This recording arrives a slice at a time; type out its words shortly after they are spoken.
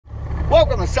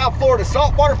Welcome to South Florida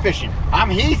saltwater fishing. I'm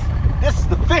Heath, this is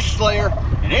the Fish Slayer,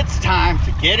 and it's time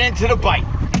to get into the bite.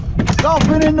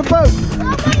 Dolphin in the boat. Oh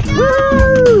my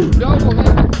God. Woo! Double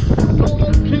head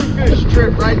solo kingfish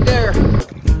trip right there.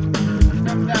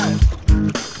 Come down.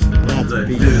 That's a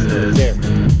beast right there.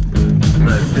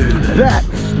 Let's do this.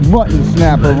 That's mutton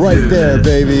snapper right there,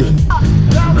 baby. Let's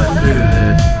do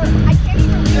this.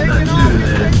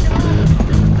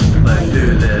 Let's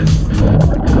do this. Let's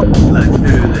do this. Let's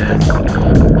do this.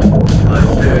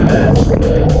 Let's do this.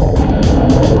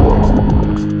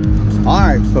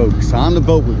 Alright folks, on the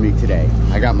boat with me today,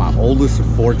 I got my oldest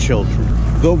of 4 children,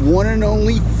 the one and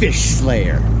only Fish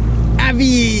Slayer,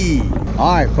 Avi!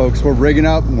 Alright folks, we're rigging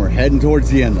up and we're heading towards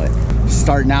the inlet. It's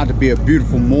starting out to be a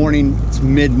beautiful morning. It's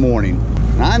mid-morning.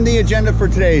 And on the agenda for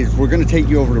today is we're going to take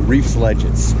you over to reef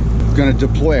sledges. We're going to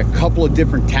deploy a couple of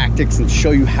different tactics and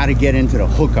show you how to get into the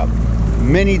hookup.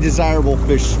 Many desirable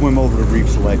fish swim over the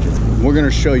reef ledges. We're going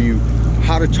to show you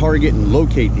how to target and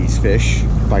locate these fish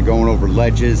by going over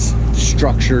ledges,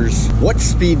 structures, what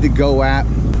speed to go at,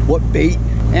 what bait,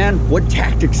 and what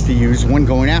tactics to use when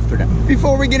going after them.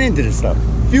 Before we get into this stuff,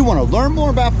 if you want to learn more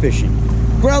about fishing,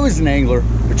 grow as an angler,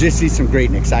 or just see some great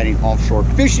and exciting offshore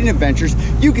fishing adventures,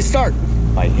 you can start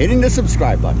by hitting the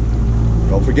subscribe button.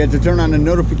 Don't forget to turn on the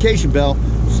notification bell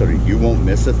so that you won't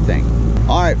miss a thing.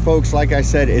 All right, folks, like I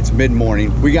said, it's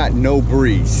mid-morning. We got no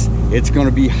breeze. It's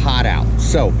gonna be hot out.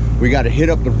 So we gotta hit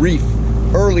up the reef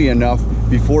early enough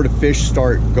before the fish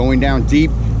start going down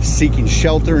deep, seeking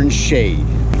shelter and shade.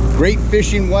 Great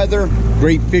fishing weather,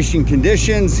 great fishing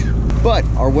conditions, but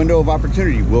our window of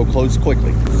opportunity will close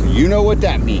quickly. So you know what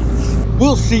that means.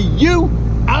 We'll see you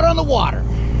out on the water.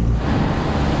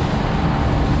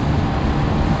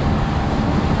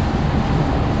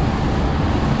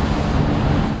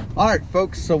 All right,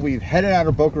 folks, so we've headed out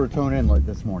of Boca Raton Inlet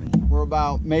this morning. We're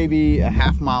about maybe a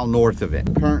half mile north of it.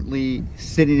 Currently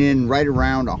sitting in right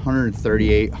around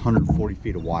 138, 140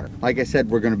 feet of water. Like I said,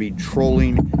 we're gonna be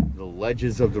trolling the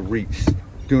ledges of the reefs,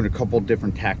 doing a couple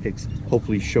different tactics,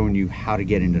 hopefully showing you how to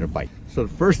get into the bite. So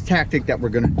the first tactic that we're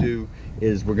gonna do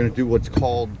is we're gonna do what's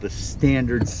called the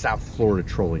standard South Florida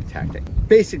trolling tactic.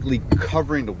 Basically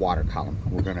covering the water column.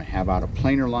 We're gonna have out a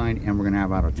planer line and we're gonna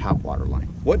have out a top water line.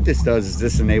 What this does is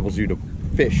this enables you to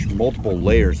fish multiple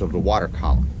layers of the water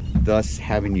column, thus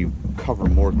having you cover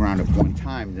more ground at one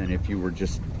time than if you were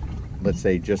just, let's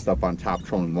say, just up on top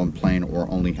trolling one plane or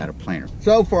only had a planer.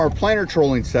 So for our planer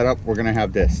trolling setup, we're gonna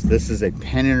have this. This is a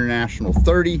Penn International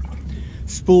 30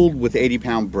 spooled with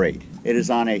 80-pound braid. It is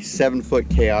on a 7-foot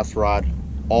Choas rod,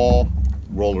 all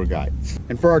roller guides.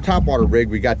 And for our topwater rig,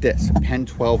 we got this, a Penn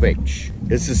 12H.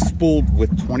 This is spooled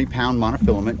with 20-pound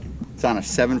monofilament. It's on a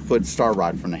 7-foot star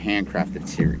rod from the Handcrafted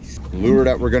series. The lure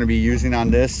that we're gonna be using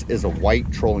on this is a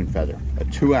white trolling feather, a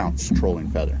 2-ounce trolling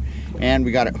feather. And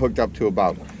we got it hooked up to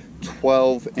about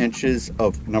 12 inches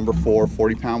of number 4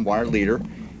 40-pound wire leader.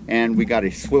 And we got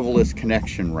a swivel-less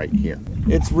connection right here.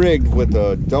 It's rigged with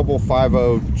a double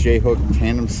 5/0 J-hook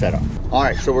tandem setup. All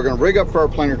right, so we're gonna rig up for our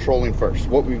planer trolling first.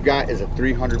 What we've got is a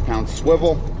 300-pound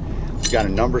swivel. We've got a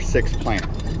number 6 planer.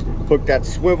 Hook that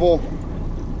swivel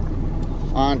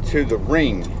onto the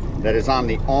ring that is on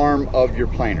the arm of your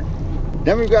planer.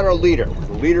 Then we've got our leader.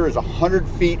 The leader is 100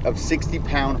 feet of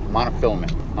 60-pound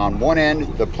monofilament. On one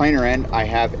end, the planer end, I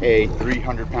have a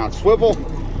 300-pound swivel.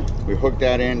 We hook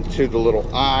that into the little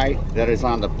eye that is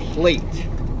on the plate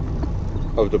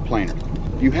of the planer.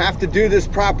 You have to do this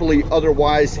properly,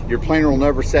 otherwise your planer will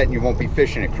never set and you won't be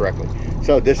fishing it correctly.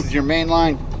 So this is your main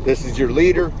line, this is your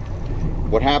leader.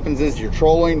 What happens is you're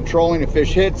trolling, a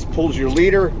fish hits, pulls your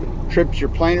leader, trips your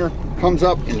planer, comes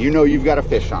up, and you know you've got a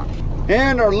fish on.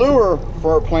 And our lure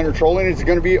for our planer trolling is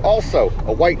going to be also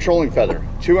a white trolling feather,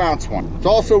 2-ounce one. It's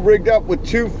also rigged up with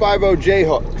 2 5/0 J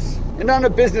hooks. And on the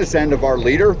business end of our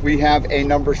leader, we have a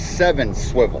number 7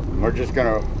 swivel. We're just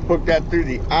gonna hook that through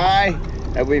the eye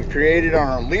that we've created on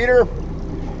our leader.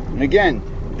 And again,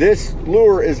 this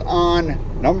lure is on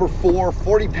number 4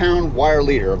 40-pound wire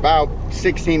leader, about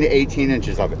 16 to 18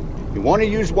 inches of it. You wanna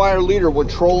use wire leader when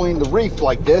trolling the reef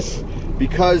like this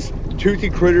because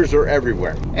toothy critters are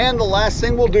everywhere. And the last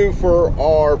thing we'll do for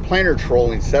our planer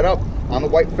trolling setup on the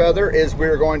white feather is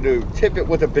we're going to tip it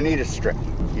with a bonita strip.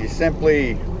 You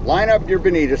simply line up your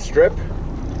bonita strip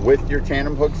with your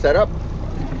tandem hook setup.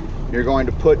 You're going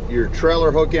to put your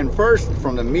trailer hook in first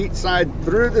from the meat side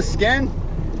through the skin,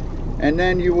 and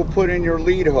then you will put in your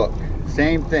lead hook.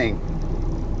 Same thing.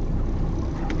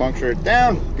 Puncture it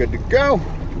down, good to go.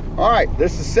 All right,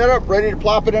 this is set up, ready to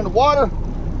plop it in the water.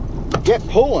 Get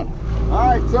pulling. All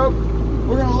right, so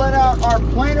we're gonna let out our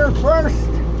planer first.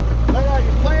 Let out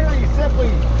your planer, you simply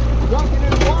dunk it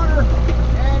in the water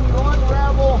and you go on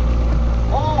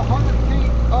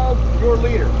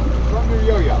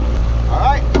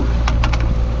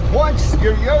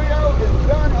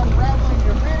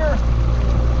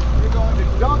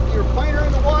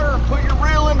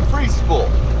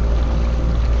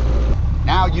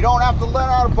you don't have to let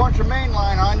out a bunch of main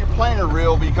line on your planer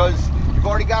reel because you've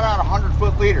already got out a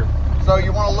 100-foot leader. So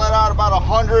you want to let out about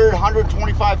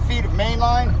 125 feet of main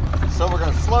line. So we're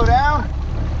going to slow down.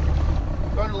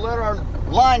 We're going to let our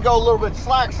line go a little bit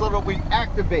slack so that we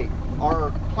activate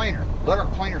our planer. Let our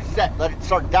planer set. Let it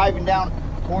start diving down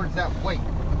towards that weight.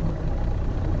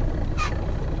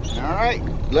 All right,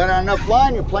 let out enough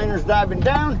line, your planer's diving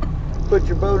down. Put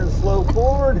your boat in slow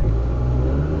forward.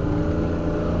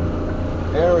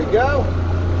 There we go.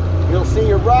 You'll see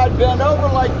your rod bend over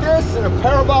like this in a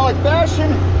parabolic fashion.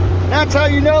 That's how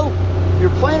you know your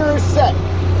planer is set.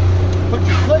 Put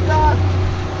your click on.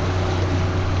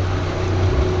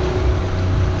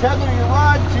 Tether your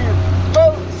rod to your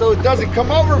boat so it doesn't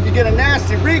come over if you get a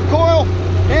nasty recoil.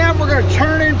 And we're going to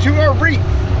turn into our reef.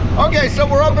 Okay, so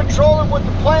we're up and trolling with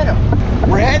the planer.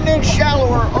 We're heading in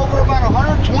shallower, over about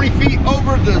 120 feet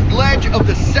over the ledge of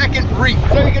the second reef.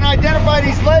 So you can identify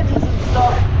these ledges and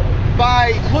stuff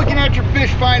by looking at your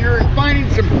fish finder and finding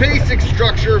some basic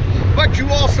structure, but you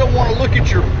also want to look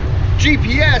at your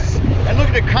GPS and look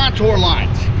at the contour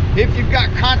lines. If you've got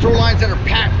contour lines that are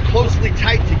packed closely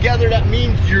tight together, that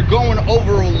means you're going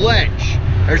over a ledge.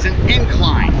 There's an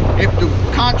incline. If the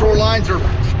contour lines are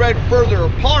spread further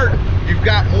apart, you've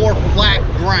got more flat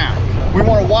ground. We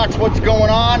want to watch what's going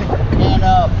on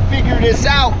and figure this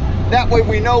out. That way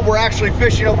we know we're actually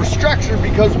fishing over structure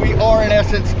because we are in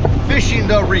essence fishing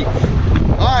the reef.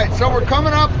 All right, so we're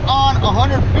coming up on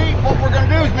 100 feet. What we're going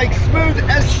to do is make smooth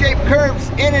S-shaped curves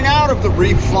in and out of the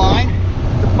reef line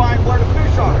to find where the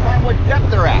fish are, find what depth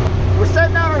they're at. We're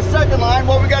setting out our second line.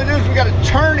 What we got to do is we got to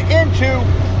turn into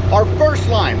our first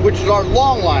line, which is our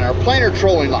long line, our planer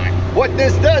trolling line. What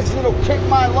this does is it'll kick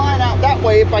my line out that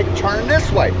way if I turn this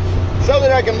way, so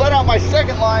that I can let out my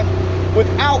second line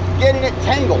without getting it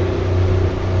tangled.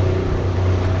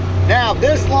 Now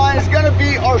this line is going to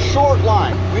be our short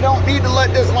line. We don't need to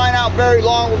let this line out very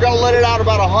long. We're going to let it out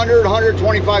about 100,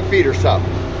 125 feet or so.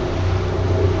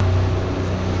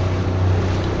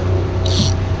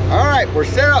 All right, we're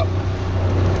set up.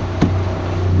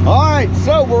 All right,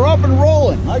 so we're up and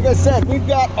rolling. Like I said, we've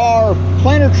got our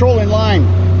planer trolling line,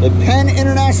 the Penn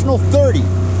International 30.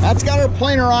 That's got our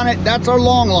planer on it. That's our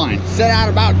long line, set out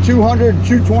about 200,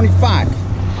 225.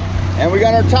 And we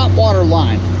got our top water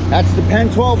line. That's the Penn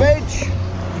 12H.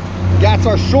 That's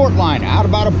our short line, out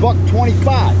about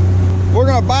 $1.25. We're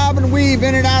gonna bob and weave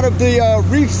in and out of the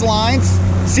reefs lines,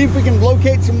 see if we can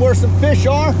locate where some fish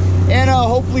are, and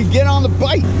hopefully get on the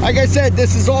bite. Like I said,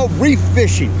 this is all reef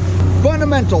fishing.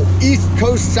 Fundamental East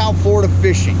Coast, South Florida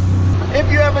fishing. If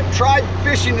you haven't tried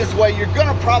fishing this way, you're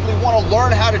gonna probably wanna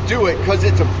learn how to do it because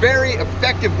it's a very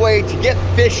effective way to get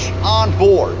fish on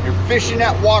board. You're fishing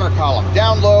that water column,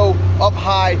 down low, up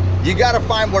high. You gotta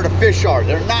find where the fish are.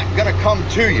 They're not gonna come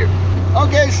to you.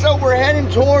 Okay, so we're heading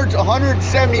towards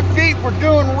 170 feet. We're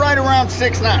doing right around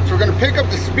 6 knots. We're gonna pick up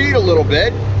the speed a little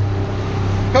bit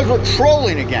because we're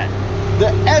trolling again.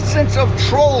 The essence of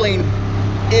trolling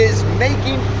is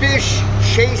making fish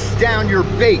chase down your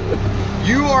bait.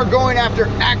 You are going after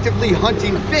actively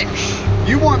hunting fish.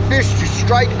 You want fish to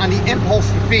strike on the impulse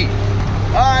to feed.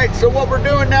 All right, so what we're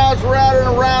doing now is we're out and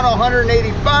around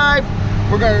 185.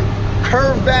 We're gonna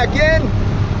curve back in,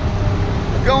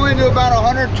 go into about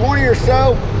 120 or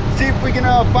so, see if we can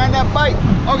find that bite.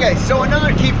 Okay, so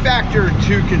another key factor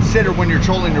to consider when you're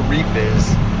trolling the reef is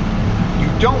you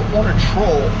don't want to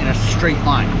troll in a straight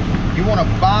line. You want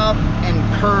to bob and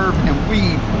curve and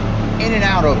weave in and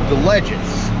out of the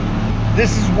ledges.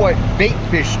 This is what bait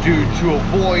fish do to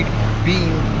avoid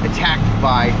being attacked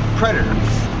by predators.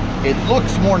 It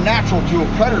looks more natural to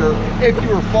a predator if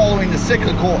you are following the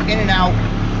cyclical in and out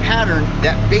pattern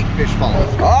that bait fish follows.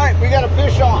 All right, we got a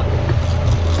fish on.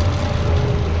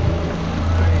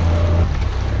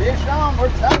 Fish on, we're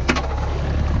tight.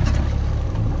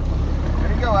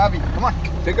 There you go, Abby. Come on,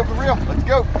 pick up the reel. Let's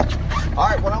go. All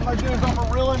right, what I'm gonna do is I'm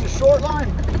gonna reel in the short line.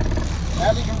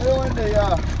 Abby can reel in the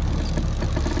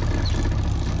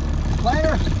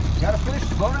planer. Got a fish,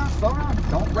 slow down, slow down.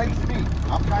 Don't race me.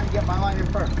 I'm trying to get my line in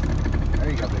first. There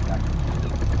you go, big guy.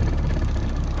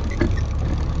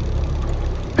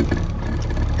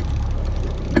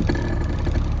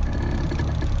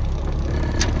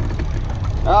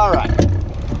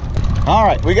 All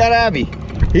right, we got Abby.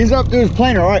 He's up to his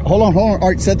planer. All right, hold on. All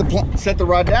right, set the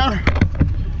rod down.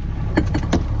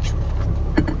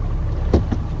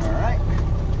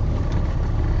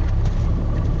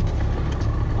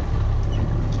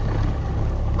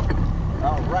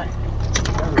 All right,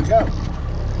 there we go.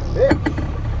 Fish.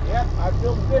 Yep, I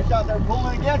feel the fish out there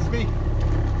pulling against me.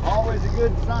 Always a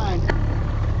good sign.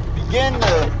 Begin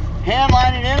the hand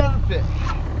lining in of the fish.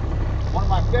 One of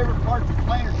my favorite parts of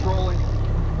planer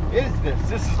this?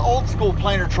 This is old school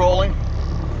planer trolling.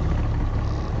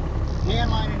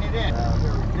 Hand lining it in.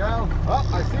 There we go. Oh,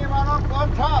 I see him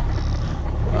on top.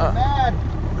 He's mad.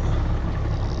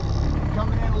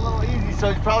 Coming in a little easy,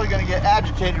 so he's probably going to get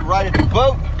agitated right at the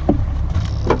boat.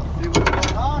 See what's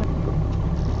going on.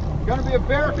 Going to be a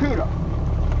barracuda.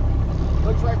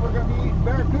 Looks like we're going to be eating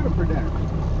barracuda for dinner.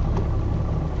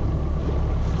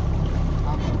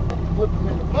 I'm going to flip him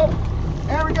in the boat.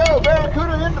 There we go,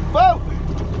 barracuda in the boat.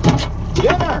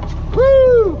 Dinner.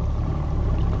 Woo!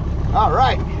 All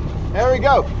right, there we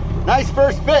go. Nice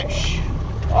first fish.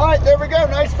 All right, there we go.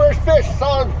 Nice first fish.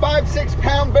 Solid 5-6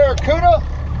 pound barracuda.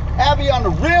 Abby on the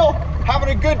reel, having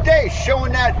a good day,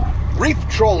 showing that reef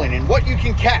trolling and what you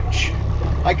can catch.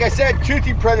 Like I said,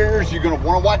 toothy predators, you're going to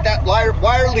want to watch that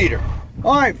wire leader.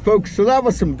 All right, folks, so that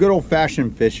was some good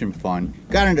old-fashioned fishing fun.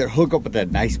 Got into hook up with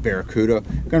that nice barracuda.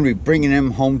 Going to be bringing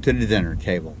him home to the dinner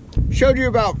table. Showed you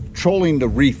about trolling the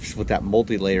reefs with that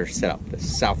multi-layer setup, the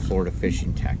South Florida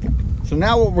fishing tactic. So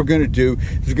now what we're going to do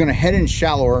is we're going to head in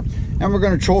shallower and we're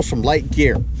going to troll some light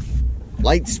gear.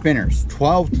 Light spinners,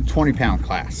 12 to 20 pound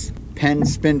class. Penn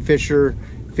Spin Fisher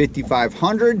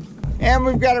 5500. And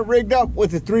we've got it rigged up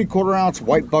with a 3/4 ounce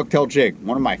white bucktail jig,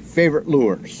 one of my favorite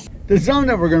lures. The zone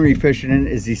that we're going to be fishing in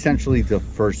is essentially the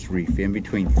first reef, in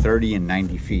between 30 and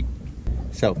 90 feet.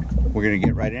 So we're going to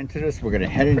get right into this. We're going to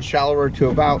head in shallower to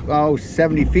about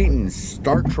 70 feet and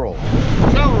start trolling.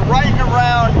 So we're riding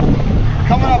around,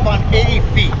 coming up on 80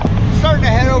 feet. Starting to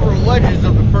head over the ledges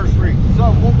of the first reef.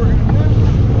 So what we're going to do,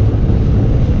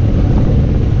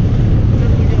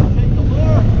 simply going to take the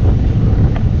lure,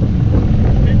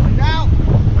 pitch it out.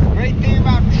 Great thing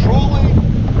about trolling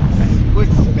with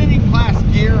spinning class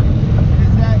gear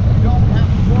is that you don't have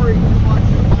to worry too much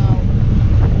about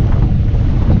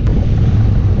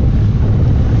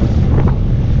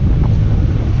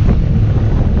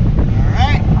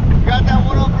alright, got that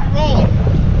one up and rolling.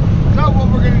 So what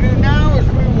we're going to do now is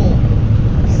we will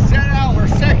set out our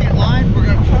second line. We're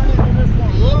going to turn into this one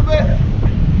a little bit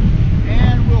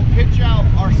and we'll pitch out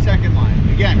our second line.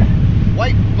 Again,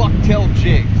 white bucktail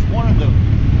jigs, one of the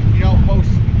most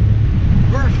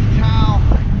versatile,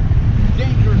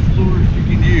 dangerous lures you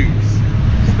can use,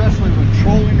 especially when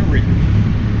trolling a reef.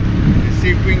 Let's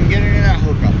see if we can get it in that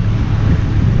hookup.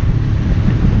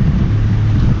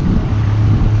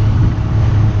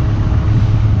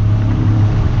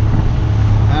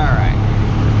 All right,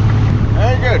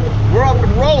 very good. We're up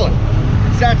and rolling.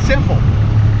 It's that simple.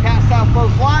 Cast out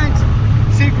both lines,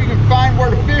 see if you can find where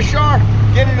the fish are,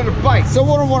 get into the bite. So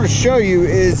what I want to show you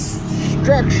is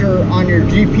structure on your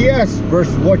GPS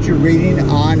versus what you're reading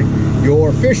on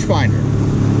your fish finder.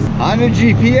 On the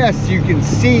GPS, you can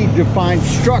see defined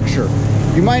structure.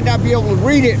 You might not be able to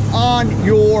read it on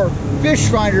your fish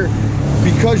finder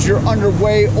because you're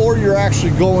underway or you're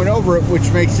actually going over it,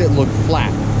 which makes it look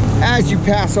flat. As you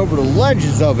pass over the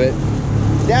ledges of it,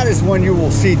 that is when you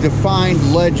will see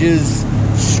defined ledges,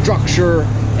 structure,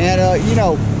 and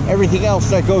everything else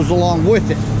that goes along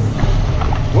with it.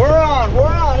 We're on,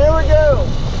 here we go.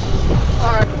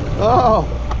 All right, oh,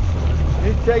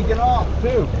 he's taking off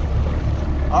too.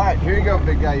 All right, here you go,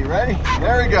 big guy, you ready?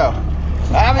 There we go.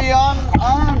 Abby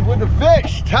on with the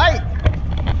fish, tight.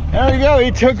 There we go, he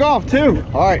took off too.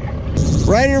 All right,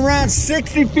 right around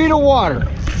 60 feet of water.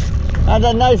 That's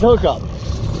a nice hookup.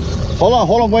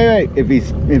 Hold on, wait. If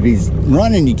he's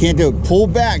running, you can't do it. Pull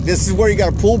back, this is where you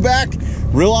gotta pull back,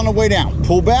 reel on the way down.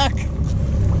 Pull back,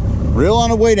 reel on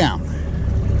the way down.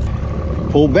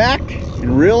 Pull back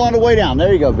and reel on the way down.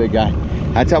 There you go, big guy.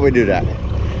 That's how we do that.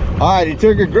 All right, he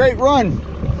took a great run.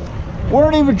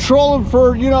 Weren't even trolling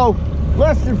for,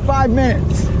 less than 5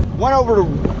 minutes. Went over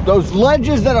to those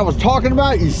ledges that I was talking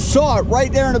about. You saw it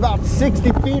right there in about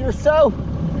 60 feet or so.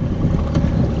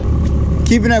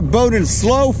 Keeping that boat in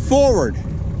slow forward.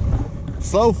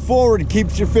 Slow forward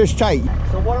keeps your fish tight.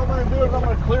 So what I'm gonna do is I'm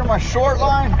gonna clear my short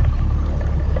line.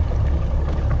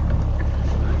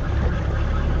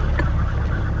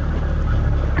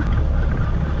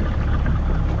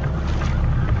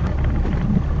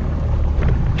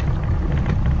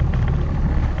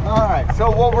 All right, so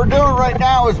what we're doing right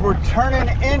now is we're turning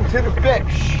into the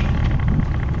fish.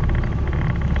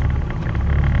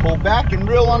 Pull back and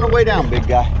reel on the way down, big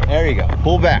guy. There you go,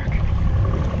 pull back,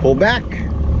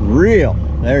 reel.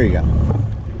 There you go.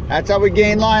 That's how we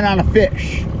gain line on a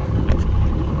fish.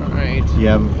 All right. You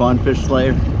having fun, fish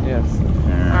slayer? Yes.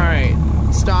 All right,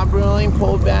 stop reeling,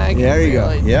 pull back. There you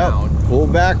go, yep. Down. Pull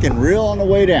back and reel on the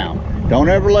way down. Don't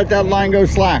ever let that line go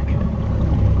slack.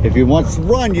 If he wants to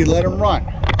run, you let him run.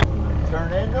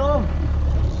 Turn into him,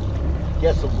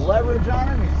 get some leverage on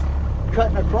him. He's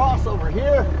cutting across over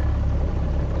here.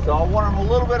 So I want them a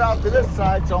little bit out to this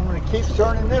side, so I'm going to keep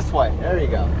turning this way. There you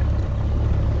go.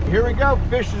 Here we go.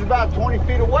 Fish is about 20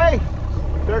 feet away,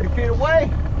 30 feet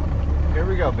away. Here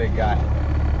we go, big guy.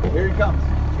 Here he comes.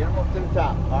 Get him up to the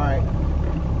top. All right.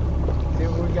 See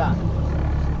what we got.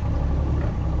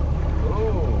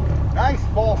 Ooh, nice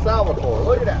false albacore.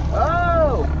 Look at that.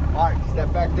 Oh! All right,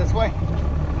 step back this way.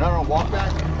 No, walk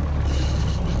back.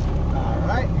 All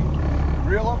right.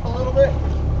 Reel up a little bit.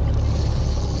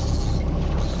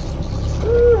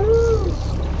 Woohoo!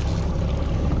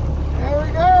 There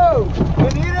we go.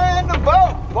 Bonita in the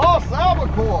boat. False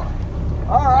albacore.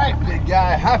 All right, big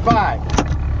guy. High five.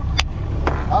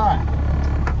 All right.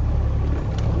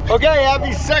 Okay,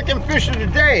 Abby's second fish of the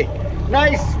day.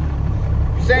 Nice,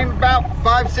 same about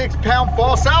 5-6 pound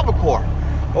false albacore.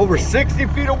 Over 60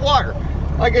 feet of water.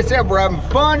 Like I said, we're having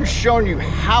fun showing you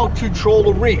how to troll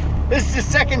the reef. This is the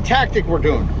second tactic we're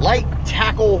doing. Light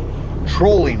tackle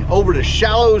trolling over the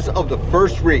shallows of the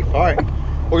first reef. All right,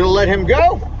 we're gonna let him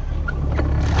go.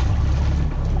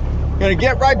 Gonna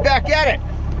get right back at it.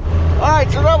 All right,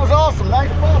 so that was awesome.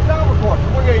 Nice false albacore.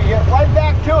 We're gonna get right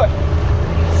back to it.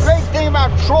 Great thing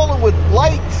about trolling with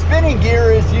light spinning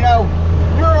gear is, you know,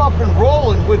 you're up and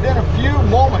rolling within a few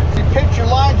moments. You pitch your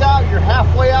lines out, you're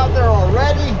halfway out there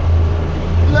already.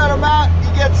 You let them out,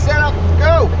 you get set up and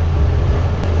go.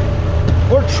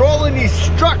 We're trolling these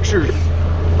structures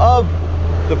of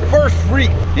the first reef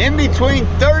in between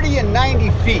 30 and 90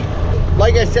 feet.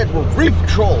 Like I said, we're reef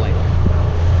trolling.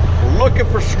 We're looking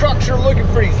for structure, looking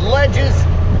for these ledges,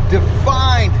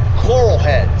 defined coral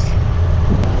heads.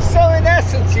 So in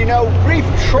essence, you know, reef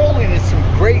trolling is some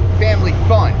great family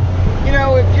fun. You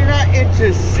know, if you're not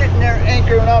into sitting there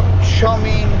anchoring up,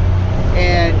 chumming,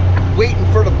 and waiting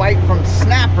for the bite from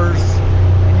snappers,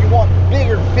 and you want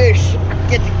bigger fish,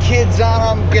 get the kids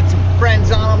on them, get some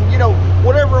friends on them, you know,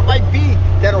 whatever it might be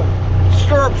that'll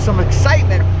stir up some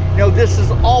excitement, you know, this is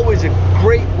always a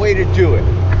great way to do it.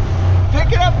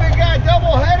 Pick it up, big guy,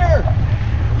 double header.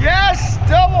 Yes,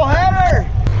 double header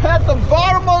at the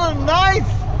bottom of the ninth.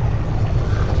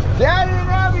 Daddy and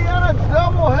Abby on a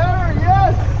double header,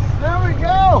 yes, there we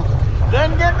go.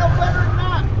 Doesn't get no better than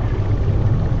that.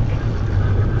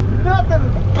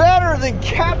 Nothing better than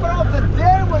capping off the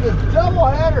day with a double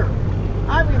header.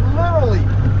 I mean, literally,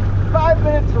 5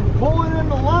 minutes from pulling in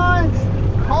the lines,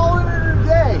 calling it a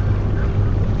day.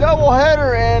 Double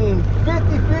header and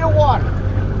 50 feet of water.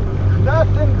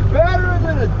 Nothing better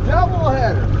than a double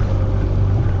header.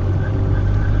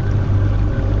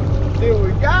 See what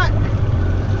we got?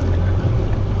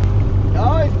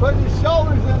 Oh, he's putting his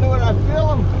shoulders into it. I feel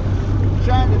him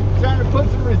trying to put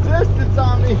some resistance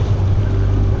on me.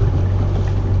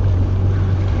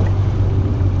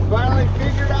 Finally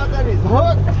figured out that he's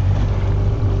hooked.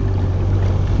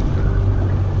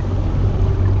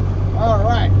 All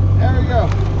right, there we go.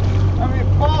 I mean,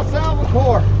 false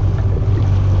albacore.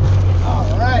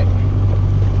 All right.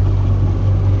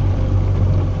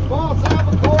 False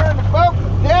albacore in the boat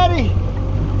with Daddy.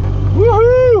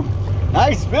 Woohoo!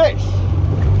 Nice fish.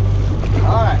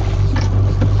 All right.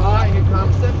 All right, here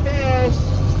comes the fish.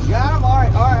 Got him? All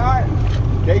right, all right, all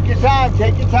right. Take your time,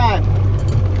 take your time.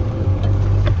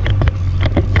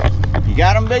 You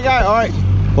got him, big guy? All right.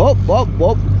 Whoop, whoop,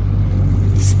 whoop.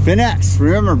 Just finesse.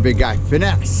 Remember, big guy,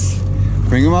 finesse.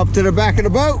 Bring him up to the back of the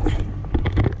boat.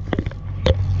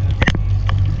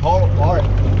 Hold it, all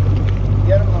right.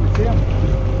 Get him, let me see him.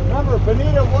 Remember,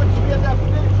 Bonita, once you get that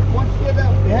fish, once you get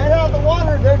that head out of the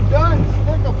water, they're done.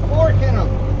 Stick a fork in them.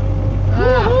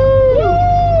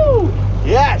 Woo!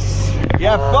 Yes. You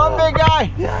have fun, big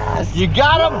guy? Yes. You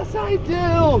got him? Yes, I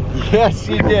do. Yes,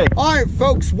 you did. All right,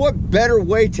 folks, what better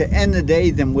way to end the day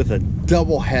than with a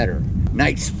double header?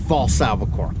 Nice false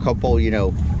albacore, a couple, you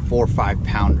know, 4 or 5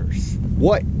 pounders.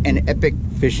 What an epic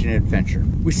fishing adventure.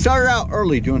 We started out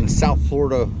early doing the South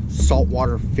Florida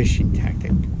saltwater fishing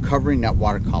tactic, covering that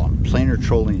water column, planer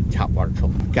trolling and topwater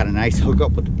trolling. Got a nice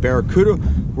hookup with the barracuda.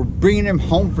 We're bringing him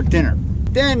home for dinner.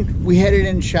 Then we headed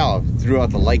in shallow, threw out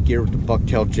the light gear with the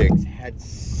bucktail jigs, had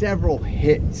several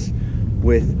hits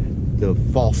with the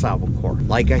false albacore.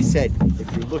 Like I said,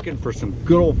 if you're looking for some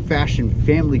good old-fashioned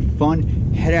family fun,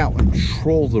 head out and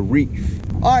troll the reef.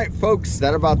 All right, folks,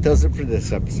 that about does it for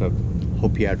this episode.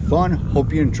 Hope you had fun,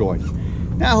 hope you enjoyed.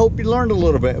 Now I hope you learned a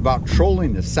little bit about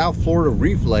trolling the South Florida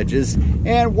reef ledges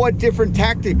and what different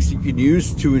tactics you can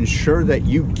use to ensure that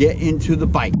you get into the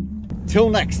bite. Till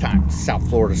next time, South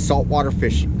Florida saltwater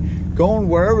fishing, going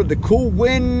wherever the cool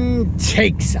wind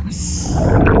takes us.